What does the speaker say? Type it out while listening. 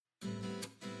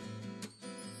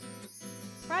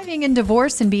Thriving in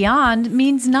divorce and beyond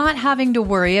means not having to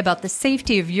worry about the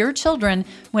safety of your children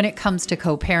when it comes to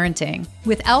co-parenting.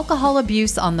 With alcohol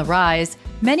abuse on the rise,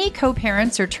 many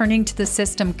co-parents are turning to the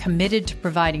system committed to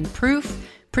providing proof,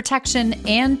 protection,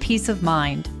 and peace of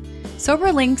mind.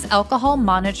 SoberLink's alcohol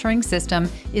monitoring system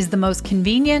is the most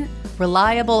convenient,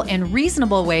 reliable, and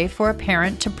reasonable way for a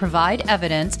parent to provide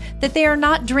evidence that they are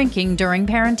not drinking during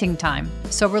parenting time.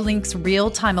 SoberLink's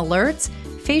real-time alerts,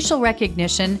 facial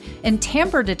recognition, and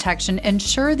tamper detection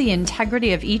ensure the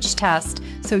integrity of each test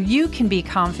so you can be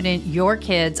confident your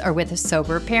kids are with a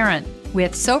sober parent.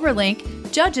 With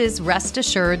SoberLink, judges rest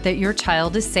assured that your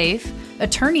child is safe,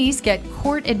 attorneys get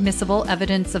court-admissible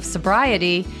evidence of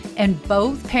sobriety, and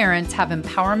both parents have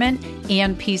empowerment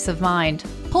and peace of mind.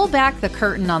 Pull back the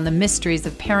curtain on the mysteries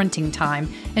of parenting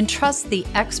time and trust the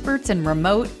experts in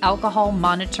remote alcohol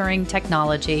monitoring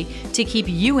technology to keep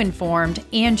you informed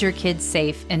and your kids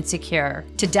safe and secure.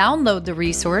 To download the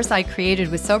resource I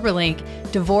created with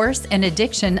SoberLink, Divorce and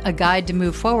Addiction, A Guide to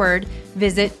Move Forward,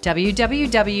 visit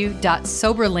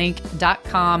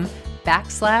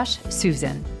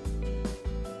www.soberlink.com/Susan.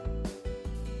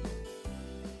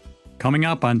 Coming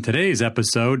up on today's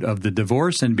episode of the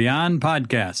Divorce and Beyond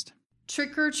podcast.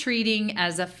 Trick-or-treating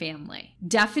as a family.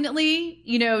 Definitely,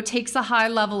 takes a high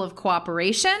level of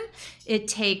cooperation. It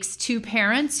takes two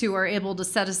parents who are able to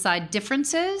set aside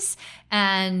differences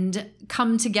and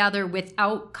come together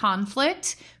without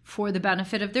conflict for the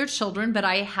benefit of their children. But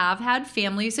I have had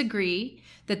families agree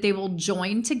that they will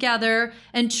join together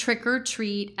and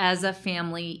trick-or-treat as a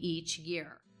family each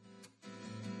year.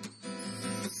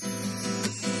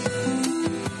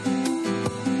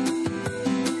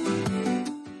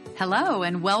 Hello,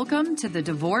 and welcome to the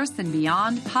Divorce and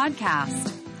Beyond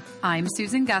podcast. I'm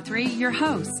Susan Guthrie, your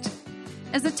host.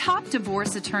 As a top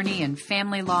divorce attorney and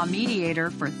family law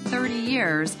mediator for 30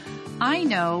 years, I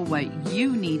know what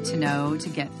you need to know to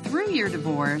get through your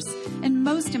divorce, and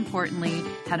most importantly,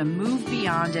 how to move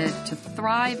beyond it to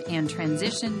thrive and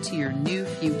transition to your new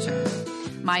future.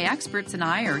 My experts and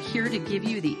I are here to give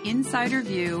you the insider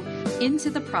view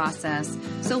into the process,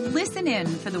 so listen in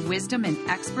for the wisdom and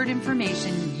expert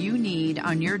information you need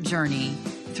on your journey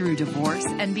through divorce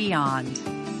and beyond.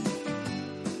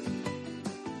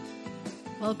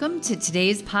 Welcome to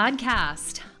today's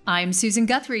podcast. I'm Susan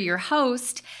Guthrie, your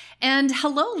host, and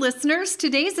hello, listeners.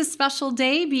 Today's a special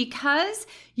day because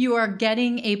you are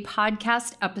getting a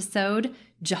podcast episode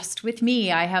just with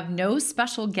me. I have no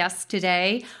special guest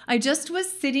today. I just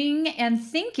was sitting and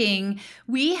thinking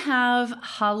we have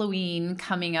Halloween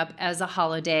coming up as a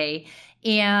holiday.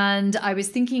 And I was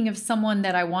thinking of someone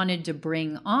that I wanted to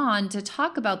bring on to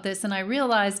talk about this. And I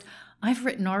realized I've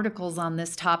written articles on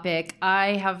this topic.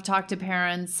 I have talked to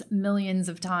parents millions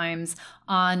of times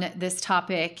on this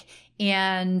topic.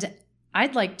 And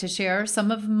I'd like to share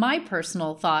some of my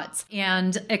personal thoughts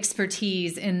and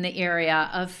expertise in the area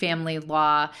of family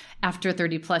law after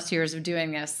 30 plus years of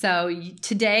doing this. So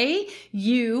today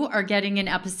you are getting an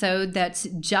episode that's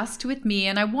just with me,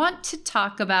 and I want to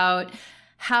talk about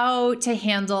how to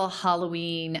handle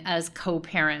Halloween as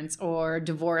co-parents or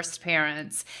divorced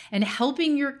parents and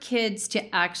helping your kids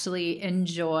to actually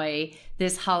enjoy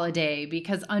this holiday,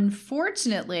 because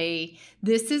unfortunately,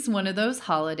 this is one of those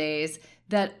holidays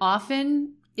that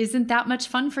often isn't that much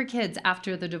fun for kids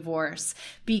after the divorce,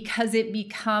 because it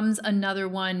becomes another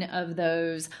one of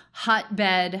those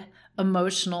hotbed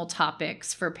emotional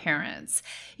topics for parents.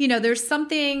 There's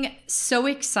something so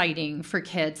exciting for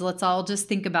kids. Let's all just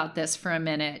think about this for a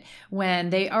minute. When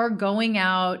they are going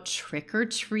out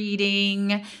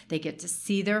trick-or-treating, they get to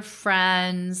see their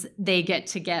friends, they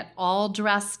get all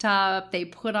dressed up, they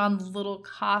put on little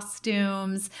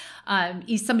costumes.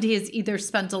 Somebody has either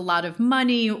spent a lot of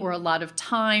money or a lot of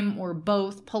time or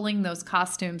both pulling those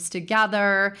costumes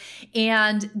together,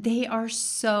 and they are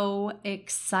so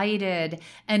excited.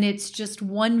 And it's just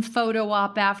one photo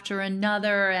op after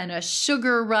another, and a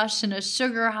sugar rush and a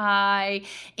sugar high.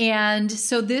 And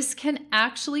so this can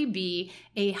actually be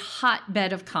a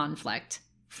hotbed of conflict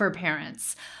for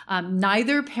parents.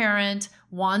 Neither parent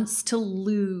wants to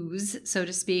lose, so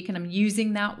to speak, and I'm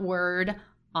using that word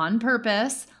on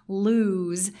purpose,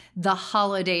 lose the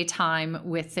holiday time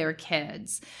with their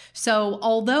kids. So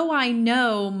although I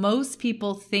know most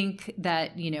people think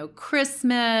that,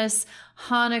 Christmas,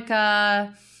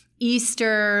 Hanukkah,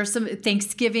 Easter, some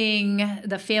Thanksgiving,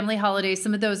 the family holidays,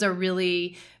 some of those are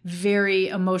really very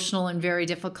emotional and very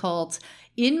difficult.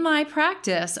 In my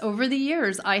practice over the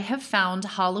years, I have found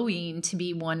Halloween to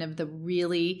be one of the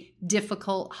really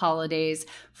difficult holidays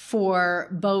for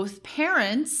both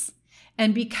parents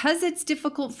And because it's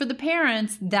difficult for the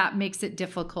parents, that makes it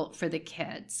difficult for the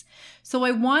kids. So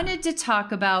I wanted to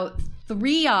talk about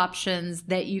 3 options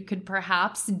that you could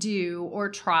perhaps do or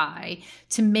try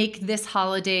to make this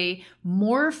holiday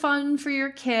more fun for your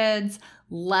kids,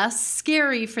 less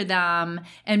scary for them,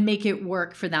 and make it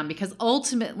work for them. Because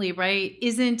ultimately, right,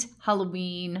 isn't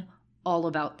Halloween all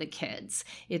about the kids?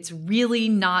 It's really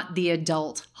not the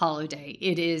adult holiday.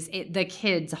 It is the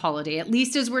kids' holiday, at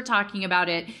least as we're talking about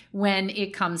it when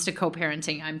it comes to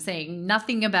co-parenting. I'm saying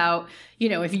nothing about,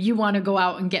 if you want to go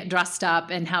out and get dressed up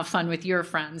and have fun with your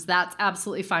friends, that's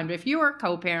absolutely fine. But if you are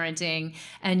co-parenting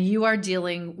and you are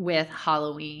dealing with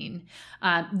Halloween,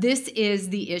 this is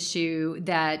the issue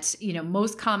that,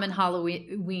 most common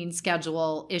Halloween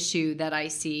schedule issue that I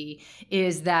see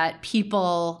is that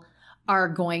people are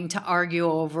going to argue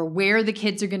over where the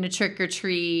kids are going to trick or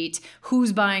treat,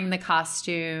 who's buying the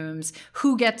costumes,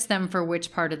 who gets them for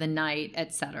which part of the night,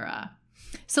 etc.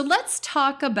 So let's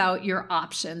talk about your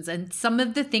options and some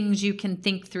of the things you can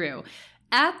think through.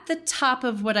 At the top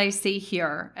of what I say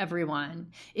here, everyone,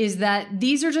 is that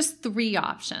these are just 3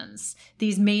 options.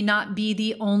 These may not be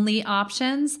the only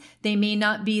options. They may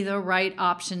not be the right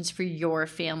options for your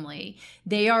family.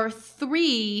 They are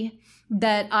 3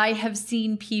 that I have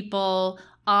seen people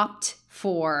opt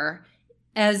for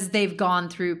as they've gone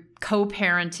through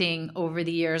co-parenting over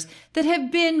the years that have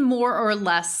been more or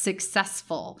less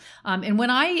successful. And when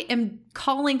I am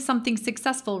calling something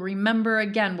successful, remember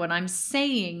again, what I'm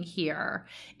saying here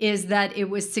is that it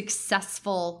was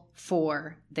successful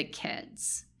for the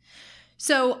kids.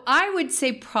 So I would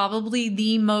say probably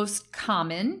the most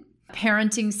common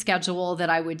parenting schedule that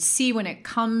I would see when it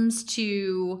comes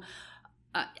to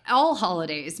all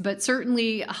holidays, but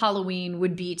certainly Halloween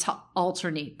would be to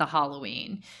alternate the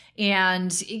Halloween.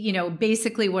 And,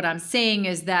 basically what I'm saying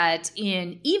is that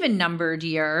in even numbered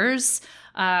years,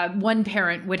 one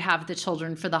parent would have the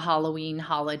children for the Halloween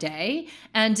holiday,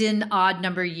 and in odd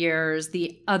number years,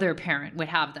 the other parent would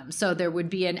have them. So there would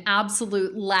be an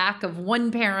absolute lack of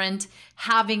one parent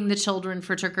having the children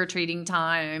for trick-or-treating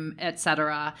time,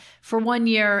 etc., for 1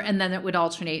 year, and then it would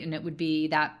alternate, and it would be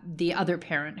that the other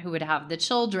parent who would have the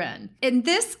children. And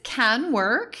this can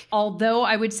work, although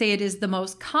I would say it is the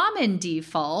most common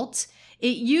default.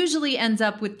 It usually ends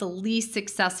up with the least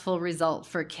successful result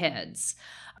for kids.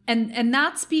 And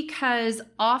that's because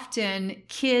often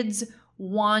kids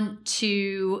want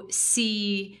to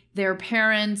see their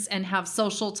parents and have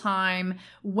social time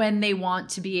when they want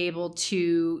to be able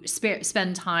to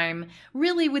spend time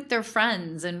really with their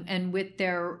friends and with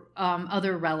their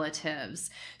other relatives.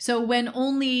 So when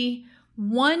only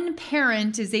one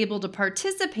parent is able to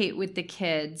participate with the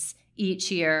kids each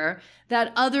year,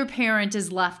 that other parent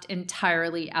is left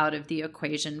entirely out of the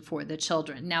equation for the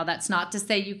children. Now, that's not to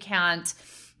say you can't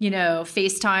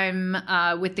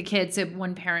FaceTime with the kids if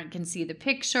one parent can see the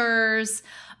pictures.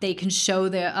 They can show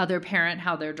the other parent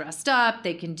how they're dressed up.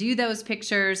 They can do those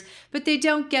pictures, but they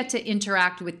don't get to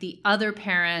interact with the other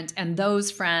parent and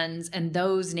those friends and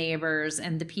those neighbors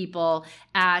and the people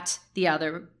at the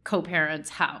other co-parent's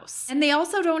house. And they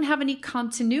also don't have any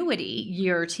continuity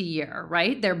year to year,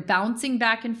 right? They're bouncing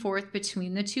back and forth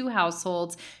between the 2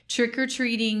 households,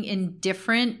 trick-or-treating in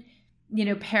different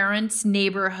parents'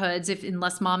 neighborhoods,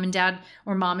 unless mom and dad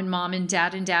or mom and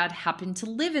dad happen to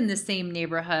live in the same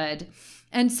neighborhood.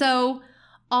 And so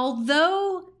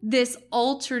although this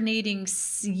alternating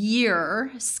year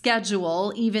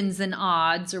schedule, evens and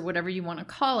odds, or whatever you want to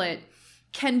call it,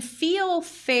 can feel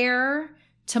fair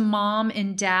to mom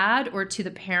and dad or to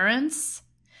the parents,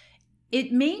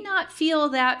 it may not feel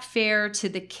that fair to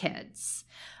the kids.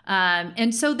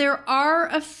 And so there are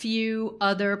a few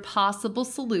other possible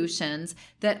solutions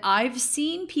that I've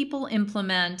seen people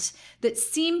implement that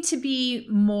seem to be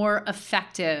more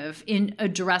effective in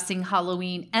addressing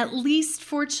Halloween, at least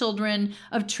for children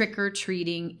of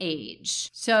trick-or-treating age.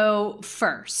 So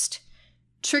first,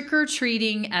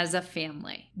 trick-or-treating as a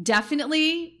family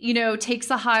definitely, takes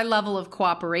a high level of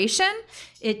cooperation.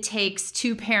 It takes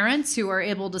 2 parents who are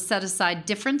able to set aside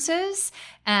differences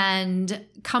and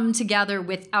come together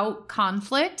without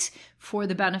conflict for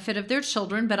the benefit of their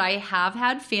children. But I have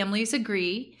had families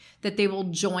agree that they will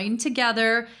join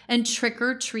together and trick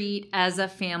or treat as a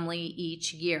family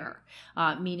each year,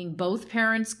 meaning both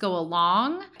parents go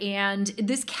along. And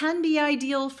this can be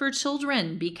ideal for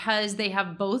children because they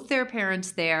have both their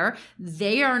parents there.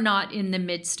 They are not in the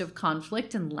midst of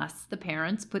conflict unless the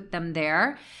parents put them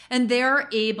there. And they're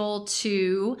able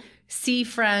to see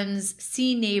friends,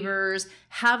 see neighbors,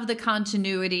 have the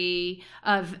continuity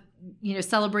of,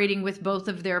 celebrating with both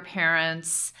of their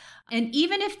parents. And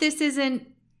even if this isn't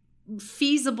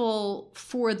feasible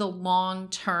for the long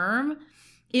term,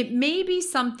 it may be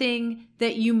something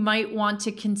that you might want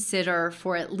to consider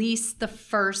for at least the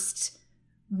first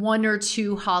 1 or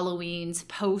 2 Halloweens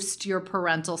post your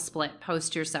parental split,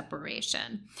 post your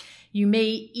separation. You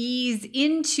may ease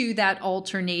into that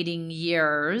alternating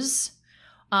years.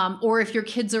 Or if your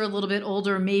kids are a little bit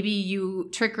older, maybe you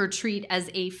trick or treat as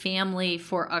a family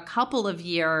for a couple of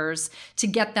years to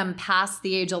get them past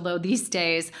the age. Although these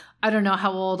days, I don't know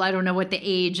how old, I don't know what the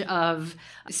age of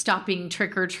stopping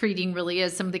trick or treating really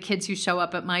is. Some of the kids who show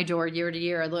up at my door year to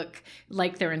year look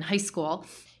like they're in high school.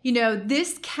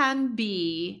 This can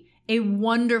be a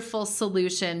wonderful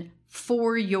solution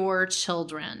for your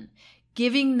children,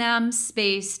 giving them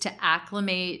space to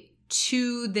acclimate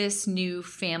to this new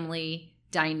family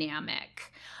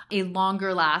dynamic. A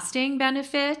longer lasting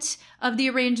benefit of the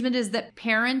arrangement is that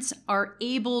parents are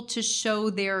able to show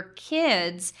their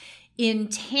kids in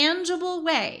tangible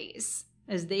ways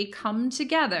as they come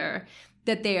together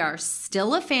that they are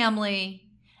still a family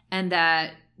and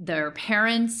that their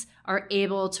parents are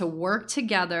able to work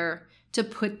together to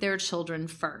put their children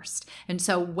first. And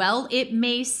so, while it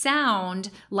may sound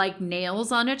like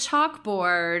nails on a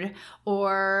chalkboard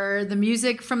or the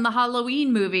music from the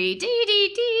Halloween movie, dee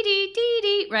dee dee dee dee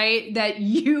dee, right? That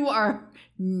you are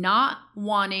not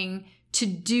wanting to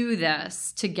do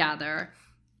this together.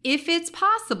 If it's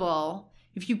possible,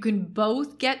 if you can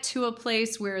both get to a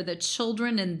place where the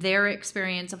children and their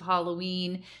experience of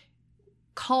Halloween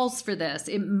calls for this,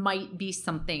 it might be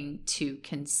something to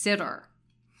consider.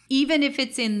 Even if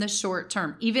it's in the short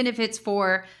term, even if it's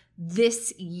for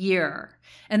this year.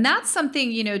 And that's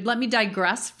something, let me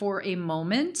digress for a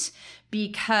moment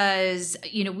because,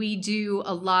 we do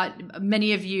a lot.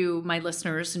 Many of you, my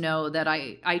listeners, know that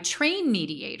I train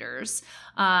mediators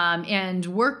and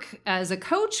work as a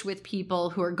coach with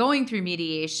people who are going through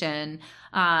mediation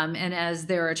and as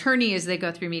their attorney as they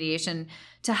go through mediation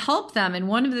to help them. And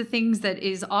one of the things that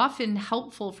is often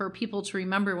helpful for people to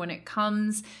remember when it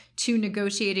comes to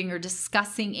negotiating or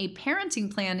discussing a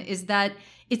parenting plan is that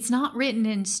it's not written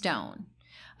in stone.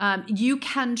 You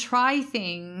can try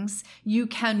things, you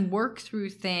can work through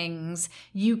things,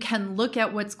 you can look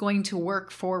at what's going to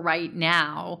work for right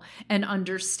now and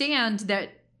understand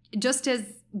that just as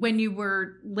when you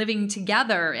were living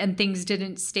together and things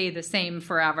didn't stay the same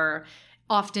forever,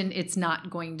 often it's not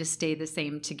going to stay the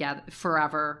same together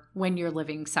forever when you're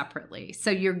living separately. So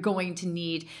you're going to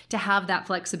need to have that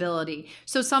flexibility.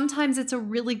 So sometimes it's a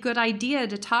really good idea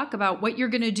to talk about what you're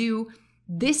going to do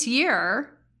this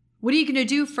year. What are you going to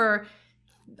do for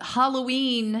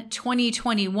Halloween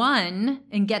 2021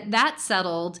 and get that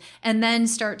settled, and then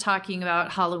start talking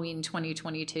about Halloween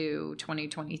 2022,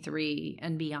 2023,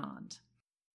 and beyond.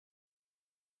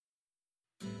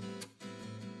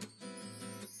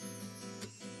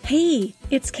 Hey,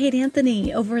 it's Kate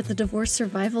Anthony over at the Divorce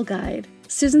Survival Guide.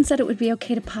 Susan said it would be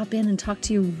okay to pop in and talk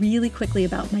to you really quickly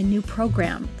about my new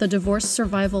program, the Divorce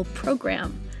Survival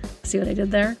Program. See what I did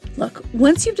there? Look,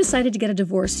 once you've decided to get a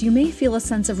divorce, you may feel a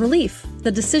sense of relief.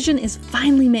 The decision is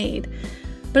finally made.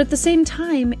 But at the same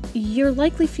time, you're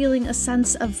likely feeling a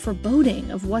sense of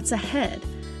foreboding of what's ahead.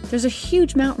 There's a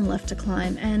huge mountain left to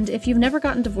climb, and if you've never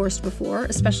gotten divorced before,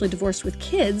 especially divorced with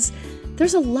kids,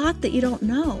 there's a lot that you don't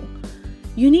know.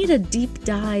 You need a deep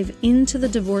dive into the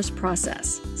divorce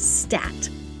process, stat.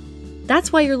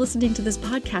 That's why you're listening to this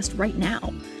podcast right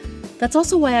now. That's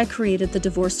also why I created the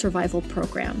Divorce Survival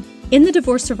Program. In the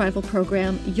Divorce Survival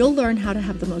Program, you'll learn how to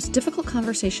have the most difficult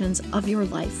conversations of your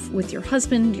life with your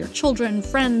husband, your children,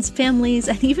 friends, families,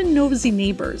 and even nosy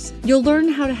neighbors. You'll learn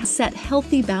how to set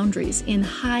healthy boundaries in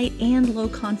high and low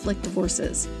conflict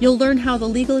divorces. You'll learn how the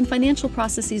legal and financial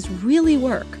processes really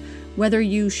work, whether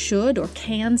you should or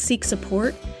can seek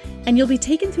support, and you'll be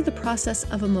taken through the process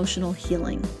of emotional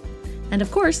healing. And of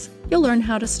course, you'll learn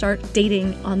how to start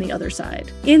dating on the other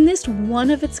side. In this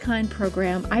one-of-its-kind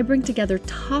program, I bring together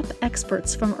top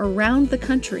experts from around the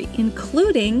country,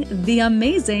 including the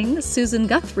amazing Susan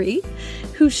Guthrie,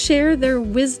 who share their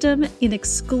wisdom in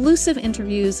exclusive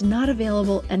interviews not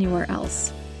available anywhere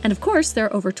else. And of course, there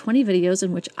are over 20 videos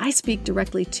in which I speak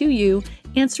directly to you,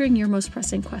 answering your most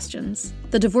pressing questions.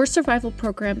 The Divorce Survival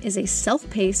Program is a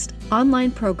self-paced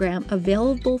online program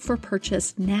available for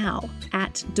purchase now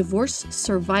at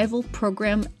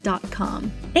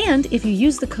divorcesurvivalprogram.com. And if you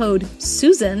use the code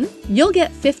SUSAN, you'll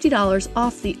get $50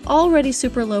 off the already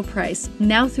super low price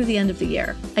now through the end of the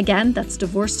year. Again, that's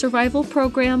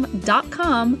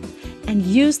divorcesurvivalprogram.com and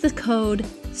use the code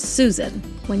SUSAN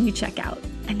when you check out.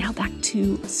 And now back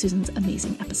to Susan's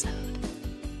amazing episode.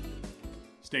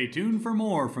 Stay tuned for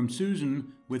more from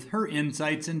Susan with her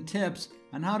insights and tips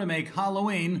on how to make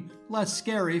Halloween less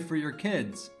scary for your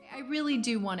kids. I really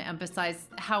do want to emphasize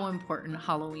how important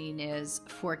Halloween is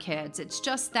for kids. It's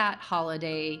just that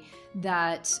holiday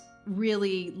that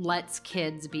really lets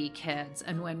kids be kids.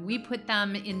 And when we put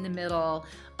them in the middle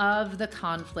of the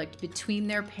conflict between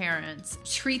their parents,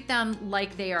 treat them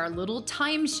like they are little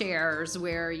timeshares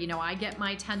where, I get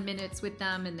my 10 minutes with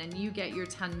them and then you get your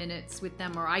 10 minutes with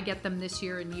them, or I get them this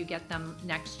year and you get them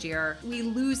next year. We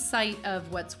lose sight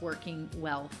of what's working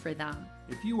well for them.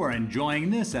 If you are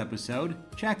enjoying this episode,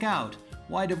 check out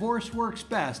Why Divorce Works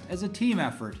Best as a Team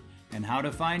Effort and How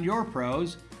to Find Your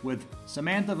Pros with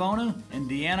Samantha Vona and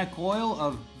Deanna Coyle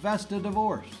of Vesta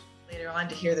Divorce. Later on,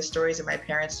 to hear the stories of my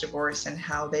parents' divorce and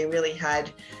how they really had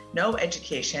no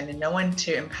education and no one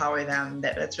to empower them.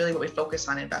 That's really what we focus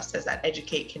on in Vesta, is that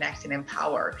educate, connect, and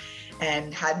empower.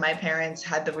 And had my parents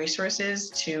had the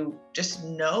resources to just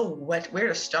know where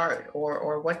to start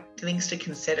or what things to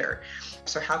consider.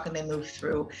 So how can they move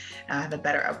through and have a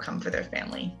better outcome for their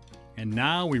family? And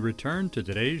now we return to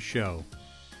today's show.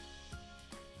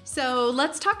 So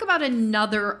let's talk about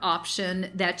another option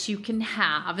that you can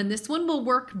have. And this one will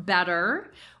work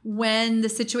better when the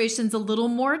situation's a little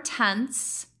more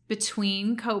tense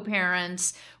between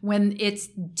co-parents, when it's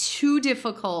too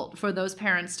difficult for those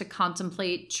parents to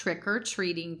contemplate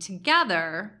trick-or-treating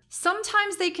together.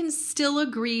 Sometimes they can still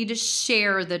agree to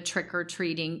share the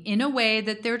trick-or-treating in a way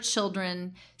that their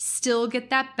children still get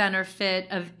that benefit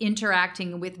of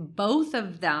interacting with both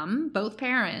of them, both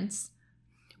parents,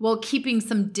 while keeping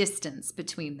some distance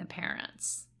between the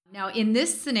parents. Now, in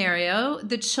this scenario,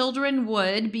 the children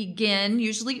would begin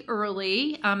usually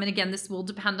early, and again, this will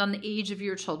depend on the age of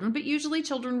your children, but usually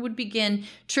children would begin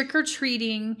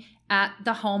trick-or-treating at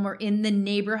the home or in the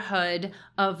neighborhood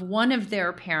of one of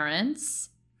their parents,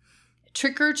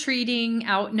 trick-or-treating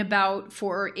out and about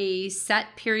for a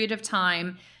set period of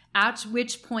time, at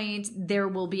which point there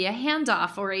will be a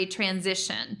handoff or a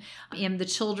transition, and the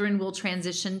children will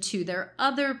transition to their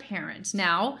other parent.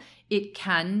 Now, it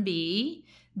can be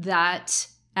that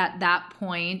at that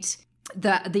point,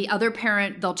 the other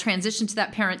parent, they'll transition to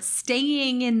that parent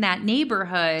staying in that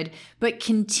neighborhood, but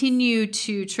continue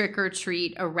to trick or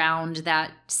treat around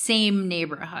that same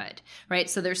neighborhood, right?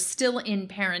 So they're still in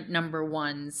parent number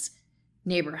one's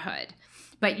neighborhood,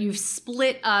 but you've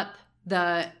split up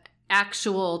the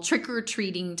actual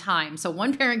trick-or-treating time. So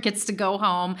one parent gets to go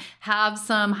home, have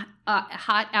some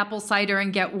hot apple cider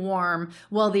and get warm,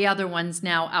 while the other one's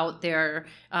now out there,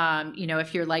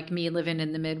 if you're like me living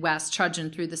in the Midwest,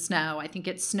 trudging through the snow. I think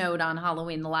it snowed on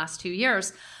Halloween the last 2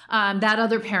 years. That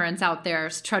other parent's out there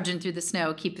trudging through the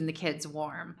snow, keeping the kids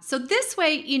warm. So this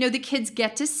way, the kids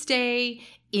get to stay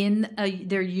in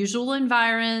their usual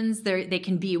environs. They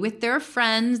can be with their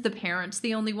friends. The parent's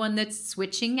the only one that's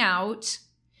switching out.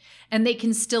 And they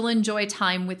can still enjoy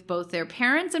time with both their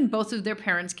parents, and both of their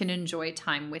parents can enjoy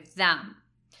time with them.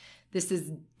 This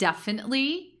is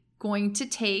definitely going to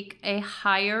take a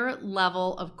higher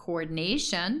level of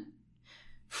coordination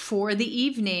for the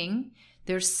evening.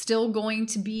 There's still going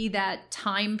to be that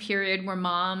time period where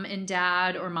mom and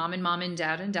dad, or mom and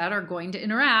dad are going to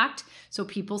interact. So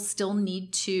people still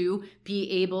need to be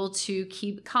able to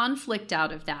keep conflict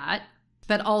out of that.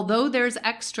 But although there's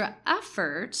extra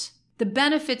effort, the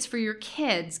benefits for your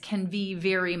kids can be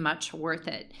very much worth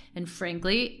it. And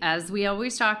frankly, as we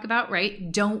always talk about,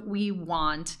 right, don't we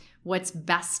want what's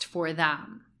best for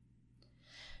them?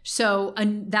 So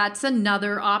that's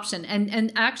another option.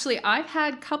 And actually, I've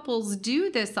had couples do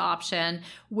this option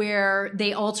where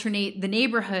they alternate the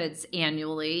neighborhoods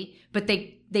annually, but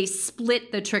they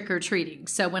split the trick-or-treating.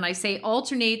 So when I say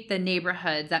alternate the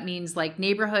neighborhood, that means like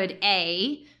neighborhood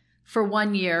A for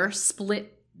 1 year,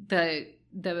 split the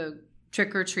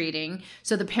trick-or-treating.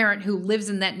 So the parent who lives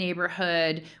in that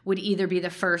neighborhood would either be the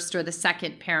first or the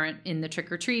second parent in the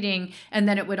trick-or-treating. And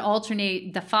then it would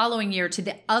alternate the following year to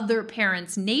the other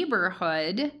parent's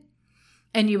neighborhood,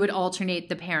 and you would alternate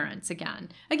the parents again.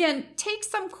 Again, take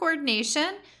some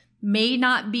coordination. May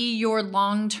not be your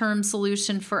long-term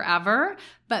solution forever,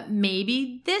 but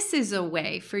maybe this is a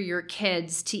way for your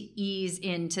kids to ease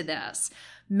into this.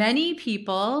 Many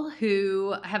people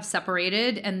who have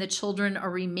separated and the children are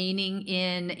remaining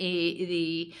in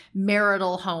the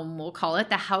marital home, we'll call it,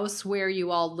 the house where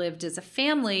you all lived as a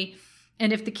family.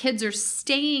 And if the kids are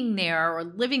staying there or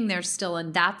living there still,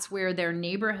 and that's where their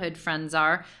neighborhood friends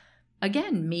are,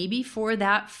 again, maybe for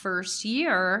that first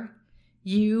year,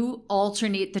 you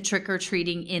alternate the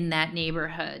trick-or-treating in that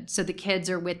neighborhood. So the kids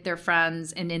are with their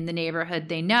friends and in the neighborhood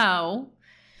they know.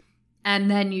 And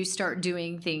then you start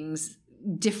doing things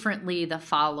differently the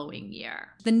following year.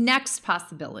 The next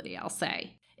possibility, I'll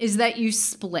say, is that you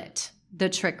split the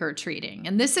trick-or-treating.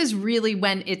 And this is really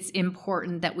when it's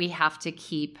important that we have to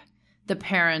keep the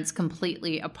parents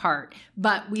completely apart.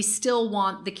 But we still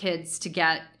want the kids to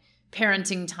get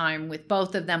parenting time with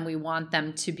both of them. We want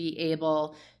them to be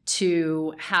able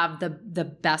to have the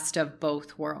best of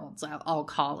both worlds, I'll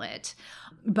call it.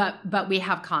 But we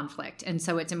have conflict. And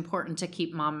so it's important to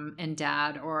keep mom and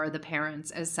dad or the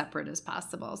parents as separate as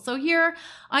possible. So here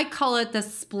I call it the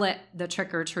split the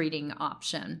trick-or-treating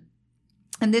option.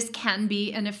 And this can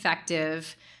be an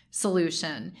effective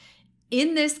solution.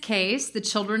 In this case, the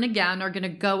children, again, are going to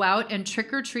go out and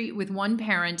trick-or-treat with one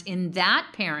parent in that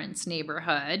parent's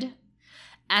neighborhood.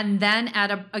 And then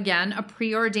at a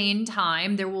preordained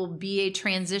time, there will be a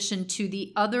transition to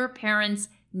the other parent's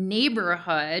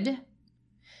neighborhood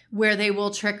where they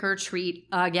will trick-or-treat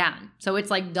again. So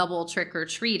it's like double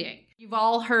trick-or-treating. You've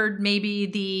all heard maybe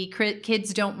the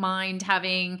kids don't mind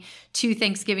having 2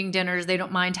 Thanksgiving dinners. They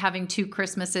don't mind having 2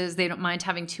 Christmases. They don't mind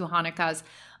having 2 Hanukkahs.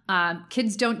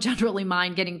 Kids don't generally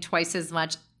mind getting twice as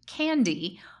much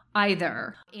candy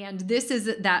either. And this is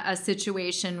a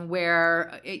situation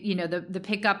where, the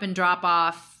pickup and drop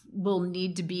off will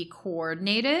need to be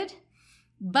coordinated,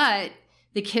 but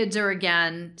the kids are,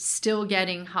 again, still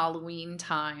getting Halloween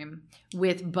time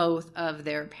with both of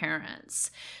their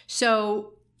parents.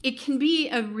 So it can be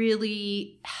a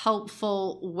really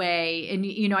helpful way.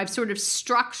 And, I've sort of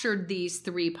structured these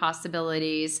 3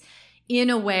 possibilities in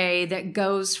a way that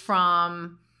goes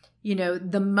from,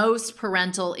 the most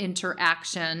parental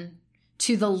interaction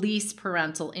to the least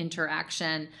parental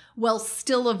interaction, while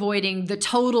still avoiding the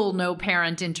total no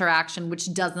parent interaction,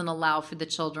 which doesn't allow for the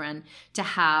children to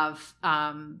have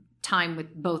time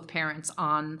with both parents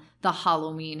on the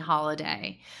Halloween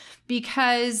holiday.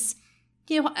 Because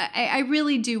I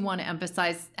really do want to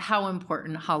emphasize how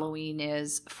important Halloween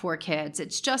is for kids.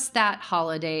 It's just that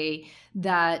holiday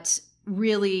that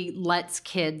really lets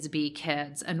kids be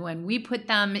kids. And when we put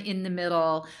them in the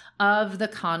middle of the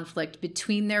conflict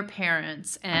between their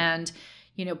parents and,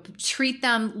 treat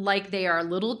them like they are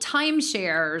little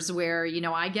timeshares where,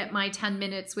 I get my 10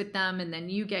 minutes with them and then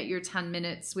you get your 10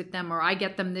 minutes with them, or I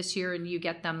get them this year and you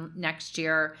get them next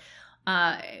year,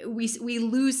 we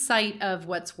lose sight of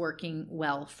what's working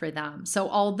well for them. So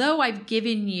although I've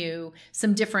given you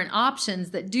some different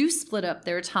options that do split up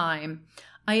their time,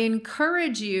 I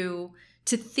encourage you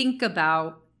to think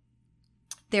about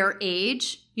their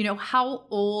age. How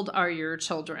old are your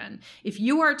children? If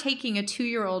you are taking a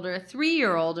 2-year-old or a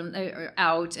 3-year-old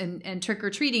out and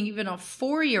trick-or-treating, even a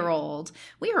 4-year-old,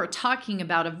 we are talking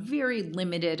about a very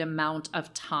limited amount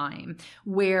of time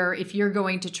where if you're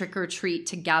going to trick-or-treat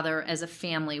together as a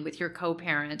family with your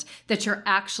co-parent, that you're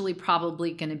actually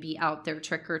probably going to be out there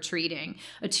trick-or-treating.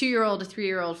 A 2-year-old, a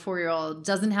 3-year-old, 4-year-old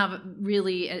doesn't have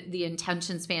really the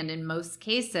attention span in most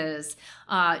cases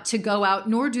to go out,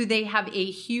 nor do they have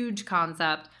a huge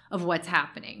concept of what's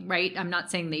happening, right? I'm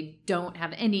not saying they don't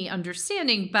have any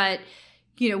understanding, but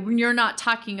when you're not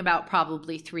talking about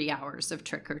probably 3 hours of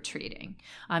trick-or-treating,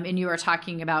 and you are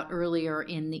talking about earlier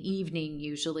in the evening,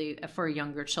 usually for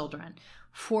younger children.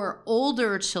 For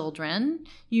older children,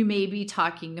 you may be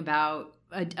talking about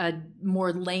a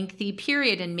more lengthy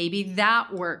period, and maybe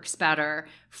that works better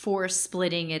for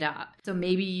splitting it up. So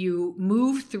maybe you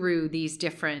move through these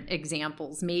different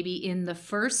examples. Maybe in the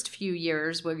first few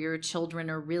years where your children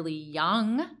are really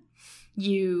young,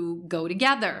 you go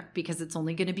together because it's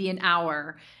only going to be an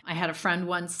hour. I had a friend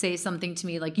once say something to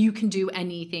me like, you can do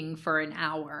anything for an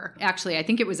hour. Actually, I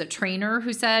think it was a trainer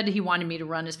who said he wanted me to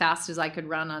run as fast as I could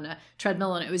run on a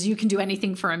treadmill. And it was, you can do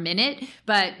anything for a minute,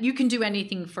 but you can do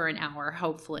anything for an hour,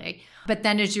 hopefully. But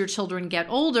then as your children get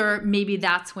older, maybe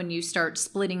that's when you start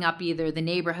splitting up either the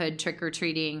neighborhood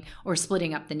trick-or-treating or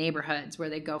splitting up the neighborhoods where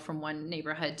they go from one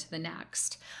neighborhood to the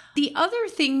next. The other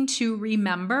thing to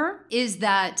remember is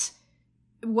that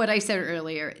what I said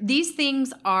earlier, these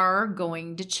things are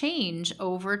going to change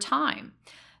over time.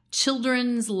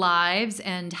 Children's lives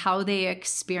and how they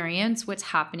experience what's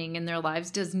happening in their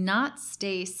lives does not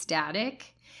stay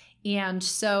static. And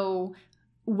so,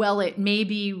 while it may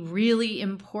be really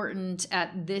important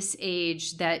at this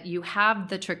age that you have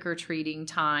the trick-or-treating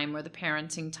time or the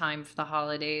parenting time for the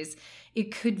holidays, it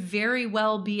could very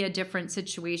well be a different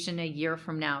situation a year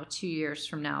from now, 2 years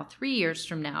from now, 3 years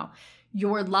from now.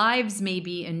 Your lives may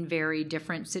be in very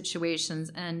different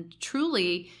situations, and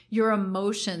truly your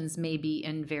emotions may be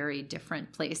in very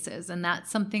different places. And that's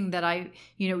something that I,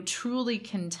 truly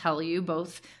can tell you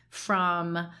both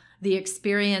from the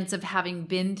experience of having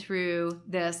been through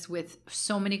this with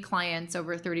so many clients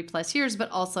over 30 plus years, but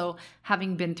also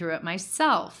having been through it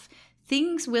myself.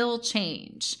 things will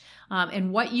change.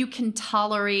 And what you can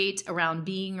tolerate around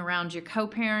being around your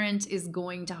co-parent is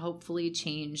going to hopefully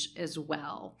change as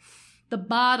well. The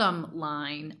bottom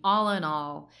line, all in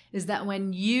all, is that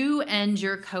when you and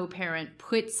your co-parent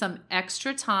put some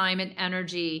extra time and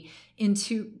energy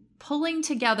into pulling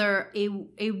together a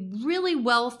really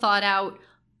well thought out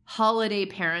holiday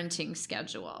parenting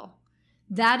schedule,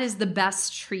 that is the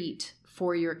best treat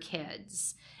for your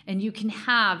kids. And you can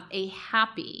have a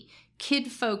happy,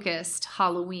 kid-focused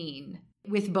Halloween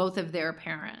with both of their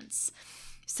parents.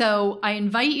 So I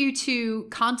invite you to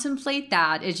contemplate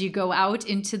that as you go out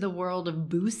into the world of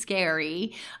Boo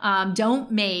Scary.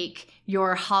 Don't make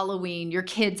your Halloween, your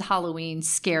kids' Halloween,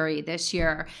 scary this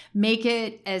year. Make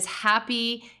it as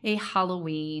happy a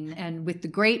Halloween, and with the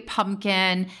great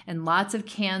pumpkin and lots of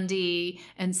candy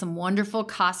and some wonderful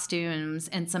costumes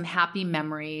and some happy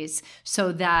memories,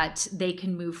 so that they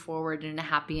can move forward in a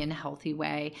happy and healthy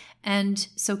way. And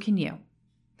so can you.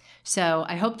 So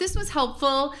I hope this was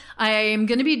helpful. I am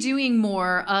going to be doing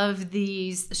more of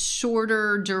these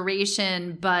shorter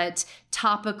duration but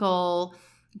topical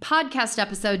podcast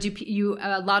episodes.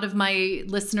 A lot of my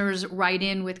listeners write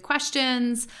in with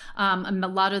questions. A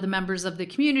lot of the members of the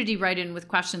community write in with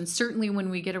questions. Certainly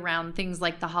when we get around things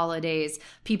like the holidays,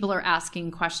 people are asking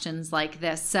questions like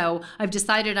this. So I've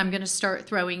decided I'm going to start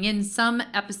throwing in some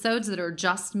episodes that are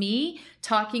just me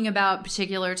talking about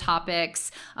particular topics.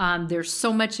 There's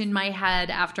so much in my head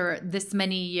after this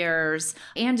many years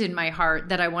and in my heart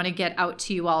that I want to get out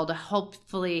to you all to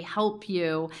hopefully help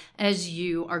you as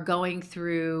you are going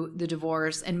through the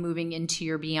divorce and moving into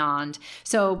your beyond.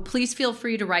 So please feel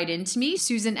free to write into me,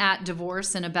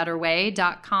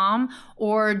 Susan@divorceinaBetterWay.com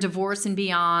or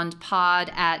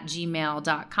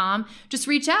divorceandbeyondpod@gmail.com. Just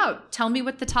reach out. Tell me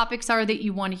what the topics are that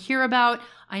you want to hear about.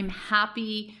 I'm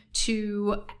happy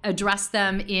to address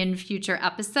them in future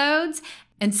episodes.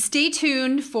 And stay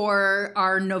tuned for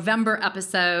our November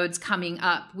episodes coming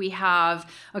up. We have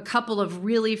a couple of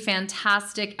really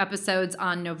fantastic episodes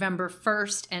on November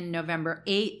 1st and November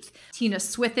 8th. Tina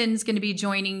Swithin's going to be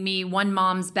joining me, One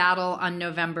Mom's Battle, on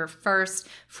November 1st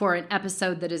for an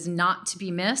episode that is not to be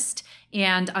missed.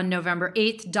 And on November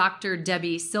 8th, Dr.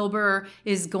 Debbie Silber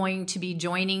is going to be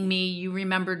joining me. You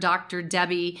remember Dr.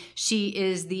 Debbie. She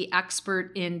is the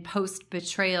expert in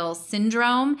post-betrayal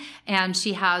syndrome, and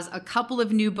she has a couple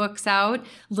of new books out.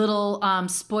 Little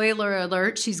spoiler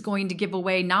alert, she's going to give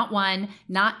away not one,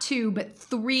 not two, but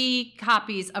 3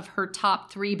 copies of her top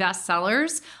 3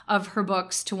 bestsellers of her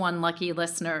books to one lucky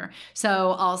listener.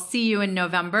 So I'll see you in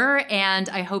November, and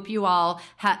I hope you all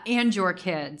and your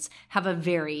kids have a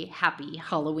very happy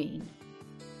Halloween.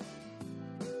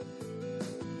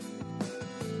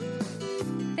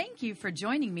 Thank you for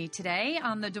joining me today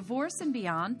on the Divorce and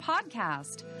Beyond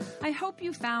podcast. I hope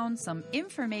you found some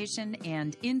information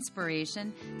and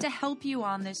inspiration to help you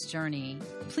on this journey.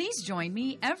 Please join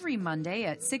me every Monday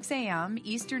at 6 a.m.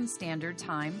 Eastern Standard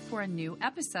Time for a new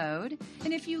episode.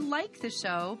 And if you like the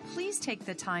show, please take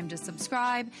the time to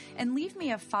subscribe and leave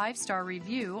me a 5-star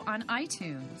review on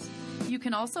iTunes. You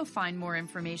can also find more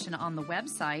information on the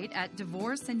website at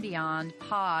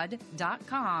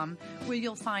divorceandbeyondpod.com, where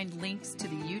you'll find links to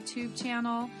the YouTube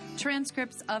channel,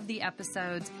 transcripts of the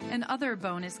episodes, and other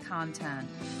bonus content.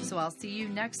 So I'll see you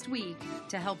next week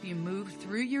to help you move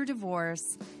through your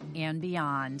divorce and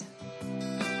beyond.